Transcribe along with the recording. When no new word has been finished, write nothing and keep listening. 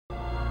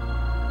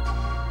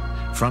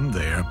From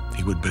there,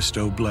 he would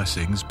bestow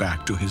blessings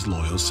back to his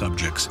loyal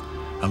subjects,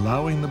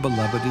 allowing the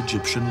beloved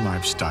Egyptian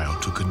lifestyle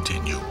to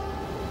continue.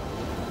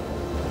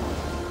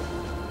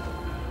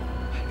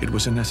 It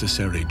was a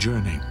necessary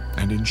journey,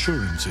 and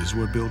insurances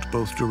were built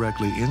both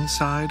directly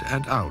inside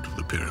and out of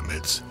the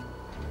pyramids.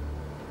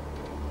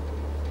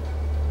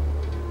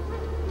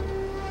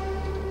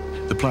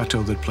 The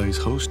plateau that plays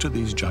host to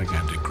these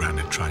gigantic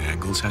granite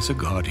triangles has a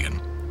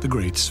guardian, the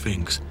Great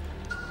Sphinx,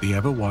 the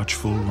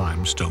ever-watchful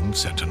limestone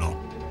sentinel.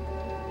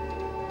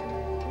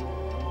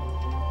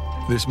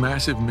 This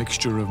massive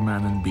mixture of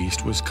man and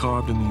beast was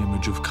carved in the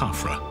image of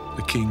Khafra,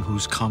 the king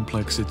whose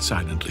complex it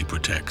silently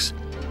protects.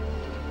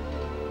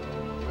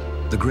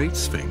 The Great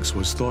Sphinx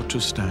was thought to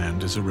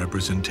stand as a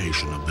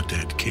representation of the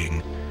dead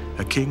king,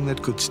 a king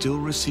that could still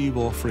receive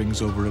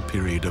offerings over a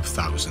period of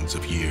thousands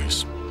of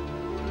years.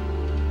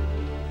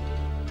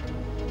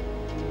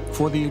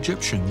 For the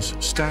Egyptians,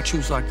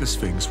 statues like the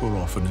Sphinx were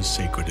often as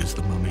sacred as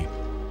the mummy.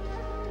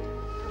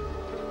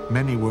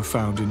 Many were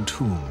found in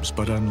tombs,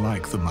 but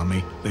unlike the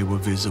mummy, they were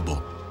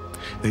visible.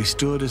 They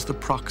stood as the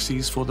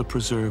proxies for the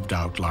preserved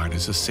outline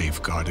as a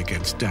safeguard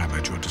against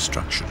damage or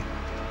destruction.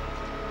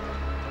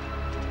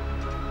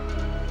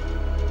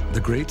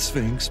 The Great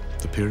Sphinx,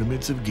 the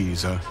Pyramids of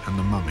Giza, and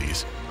the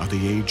mummies are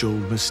the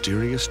age-old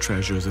mysterious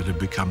treasures that have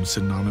become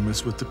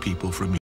synonymous with the people from